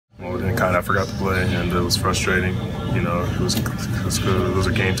kind of forgot to play, and it was frustrating. You know, it was good. Those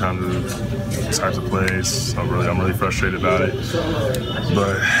are game time types of plays. I'm really frustrated about it.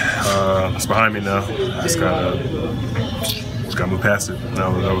 But it's behind me now. Just gotta move past it. That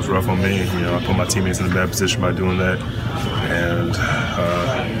was rough on me. You know, I put my teammates in a bad position by doing that, and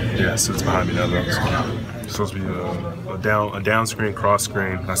yeah, so it's behind me now. Though. It's supposed to be a down screen, cross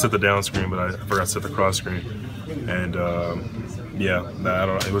screen. I set the down screen, but I forgot to set the cross screen, and yeah,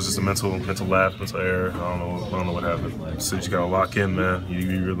 it was just a mental lapse, mental error. I don't know what happened. So you just gotta lock in, man.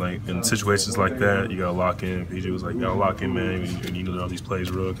 You're like in situations like that, you gotta lock in. PJ was like, you gotta lock in, man. You know all these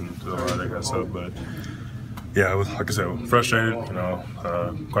plays, Rook, and all that kind of stuff. But yeah, like I said, frustrated. You know,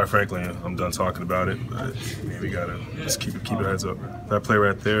 quite frankly, I'm done talking about it. But man, we gotta just keep our heads up. That play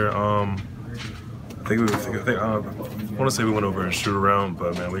right there. I want to say we went over and shoot around,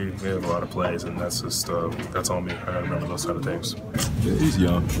 but man, we have a lot of plays, and that's just that's on me. I gotta remember those kind of things. Yeah, he's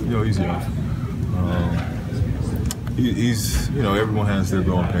young. You know, he's young. He's you know, everyone has their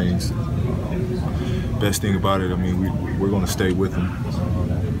growing pains. Best thing about it, I mean, we're going to stay with him.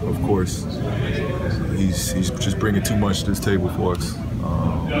 Of course, he's just bringing too much to this table for us.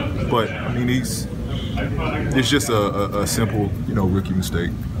 But I mean, it's just a simple, you know, rookie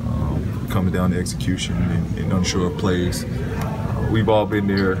mistake. Coming down to execution and unsure of plays. We've all been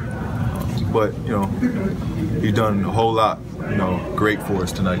there, but you know, he's done a whole lot, you know, great for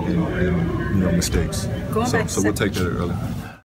us tonight in you know, mistakes. So we'll take that early.